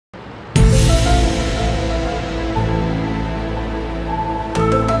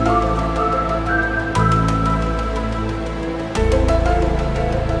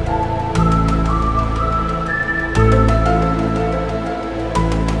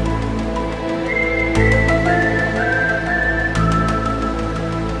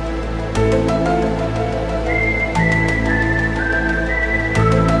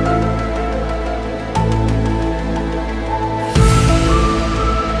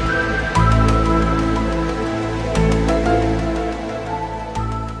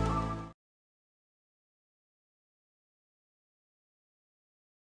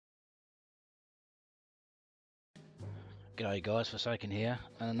G'day guys, Forsaken here,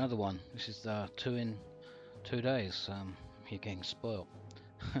 and another one. This is 2 in 2 days. You're getting spoiled.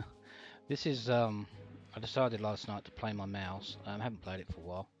 This is, I decided last night to play my mouse. I haven't played it for a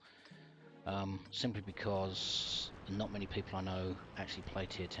while. Simply because not many people I know actually play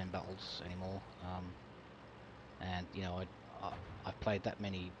tier 10 battles anymore. And you know, I've played that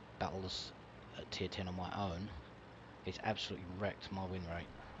many battles at tier 10 on my own. It's absolutely wrecked my win rate.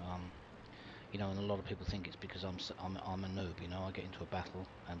 You know, and a lot of people think it's because I'm a noob. You know, I get into a battle,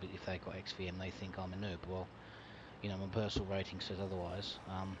 and if they got XVM, they think I'm a noob. Well, you know, my personal rating says otherwise.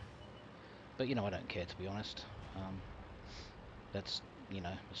 But you know, I don't care, to be honest. That's, you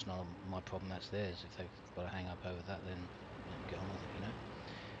know, it's not my problem. That's theirs. If they've got a hang up over that, then get on with it. You know.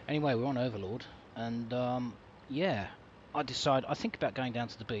 Anyway, we're on Overlord, and yeah, I think about going down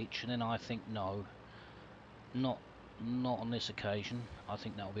to the beach, and then I think no, not on this occasion. I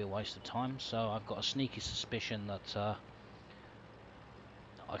think that will be a waste of time, so I've got a sneaky suspicion that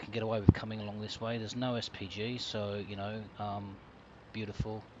I can get away with coming along this way. There's no SPG, so you know,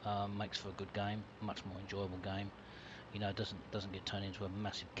 beautiful, makes for a good game, much more enjoyable game. You know, it doesn't get turned into a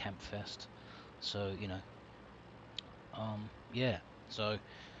massive camp fest. So you know, yeah. So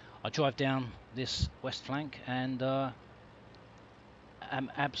I drive down this west flank and am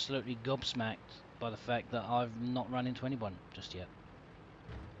absolutely gobsmacked by the fact that I've not run into anyone just yet.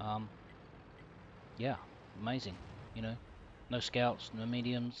 Yeah, amazing. You know, no scouts, no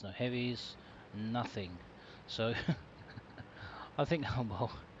mediums, no heavies, nothing. So I think, oh,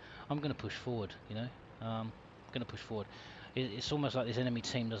 well, I'm going to push forward. You know, I'm going to push forward. It's almost like this enemy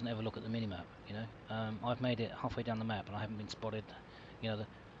team doesn't ever look at the minimap. You know, I've made it halfway down the map and I haven't been spotted. You know,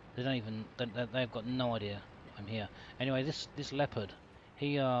 they don't even they've got no idea I'm here. Anyway, this leopard,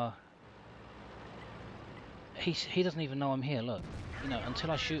 he doesn't even know I'm here. Look, you know, until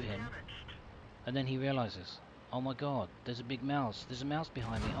I shoot him, and then he realizes, oh my god, there's a big mouse. There's a mouse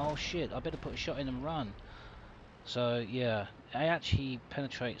behind me. Oh shit, I better put a shot in and run. So yeah, it actually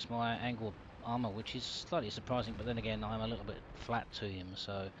penetrates my angle armor, which is slightly surprising, but then again, I'm a little bit flat to him.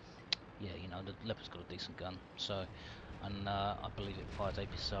 So yeah, you know, the leopard's got a decent gun. So, and I believe it fires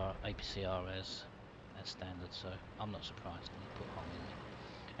APCR as standard. So I'm not surprised. He put hole in me.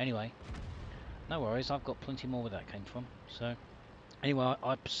 Anyway. No worries, I've got plenty more where that came from. So, anyway,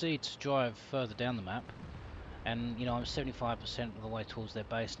 I proceed to drive further down the map, and you know, I'm 75% of the way towards their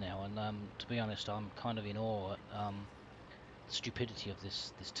base now. And to be honest, I'm kind of in awe at the stupidity of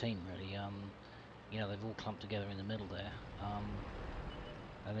this team. Really, you know, they've all clumped together in the middle there,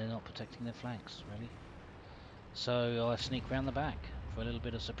 and they're not protecting their flanks really. So I sneak round the back for a little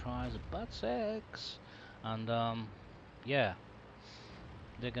bit of surprise, butt sex, and yeah,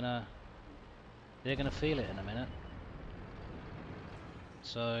 they're gonna feel it in a minute.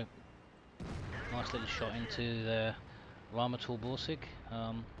 So, nice little shot into their Ramatul Borsig.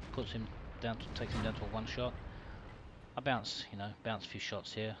 Takes him down to a one shot. I bounce a few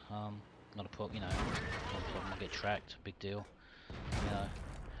shots here. Not a problem, you know, not a problem. I get tracked, big deal. You know,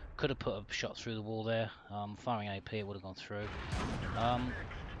 could have put a shot through the wall there. Firing AP, it would have gone through.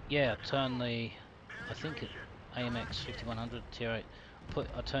 Yeah, turn the, I think AMX 5100 tier 8.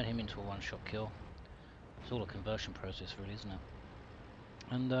 I turn him into a one-shot kill. It's all a conversion process, really, isn't it?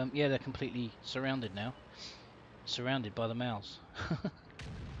 And yeah, they're completely surrounded now. Surrounded by the mouths.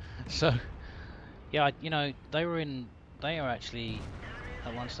 So, yeah, you know, they are actually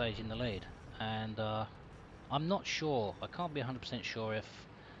at one stage in the lead, and I'm not sure. I can't be 100% sure if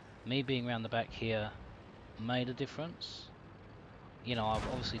me being around the back here made a difference. You know, I've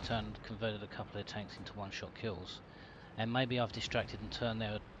obviously converted a couple of tanks into one-shot kills, and maybe I've distracted and turned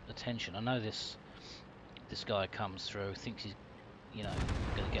their attention. I know this guy comes through, thinks he's, you know,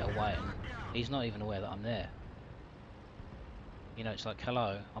 going to get away, and he's not even aware that I'm there. You know, it's like,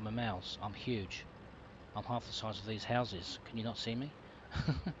 hello, I'm a mouse, I'm huge, I'm half the size of these houses, can you not see me?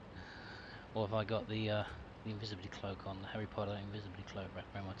 Or have I got the invisibility cloak on, the Harry Potter invisibility cloak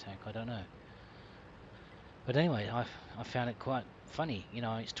wrapped around my tank? I don't know. But anyway, I found it quite funny. You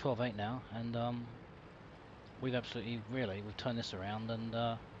know, it's 12-8 now, and we've turned this around,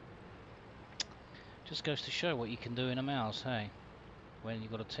 and just goes to show what you can do in a mouse, hey, when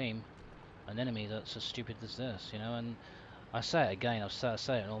you've got a team, an enemy that's as stupid as this, you know. And I say it again, I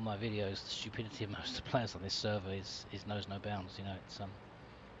say it in all my videos, the stupidity of most of the players on this server is knows no bounds, you know.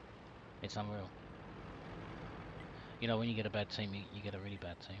 It's unreal. You know, when you get a bad team, you get a really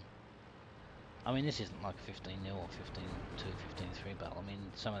bad team. I mean, this isn't like a 15-0 or 15-2, 15-3 battle. I mean,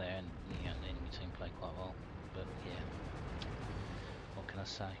 some of their enemy team played quite well, but yeah, what can I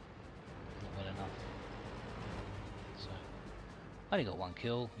say? Not well enough. So, I only got one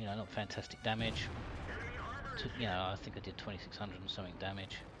kill, you know, not fantastic damage. you know, I think I did 2600 and something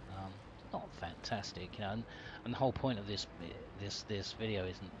damage. Not fantastic, you know, and the whole point of this video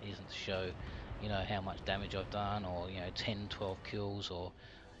isn't to show, you know, how much damage I've done, or, you know, 10, 12 kills or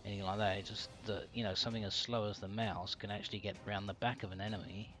anything like that. It's just that, you know, something as slow as the mouse can actually get round the back of an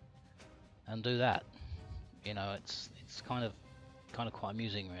enemy and do that. You know, it's kind of quite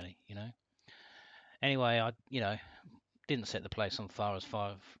amusing, really, you know. Anyway, I, you know, didn't set the place on fire as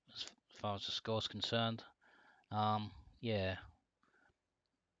far as the score's concerned. Yeah,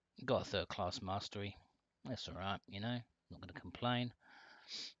 got a third class mastery. That's alright, you know, not going to complain.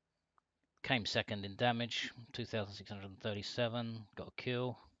 Came second in damage, 2,637, got a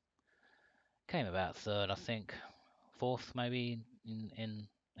kill. Came about third, I think, fourth maybe in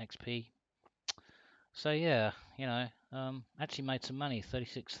XP. So yeah, you know, actually made some money,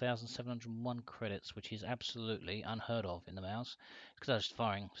 36,701 credits, which is absolutely unheard of in the mouse, because I was just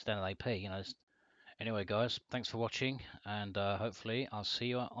firing standard AP, you know. Anyway, guys, thanks for watching, and hopefully I'll see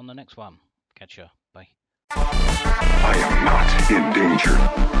you on the next one. Catch ya. Bye. I am not in danger.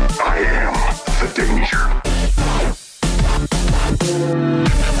 I am the danger.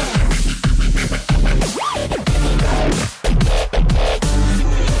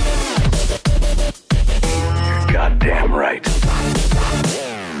 Goddamn right.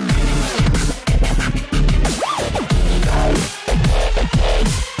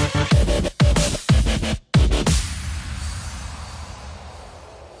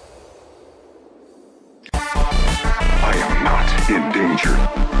 I am not in danger.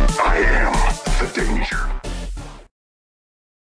 I am the danger.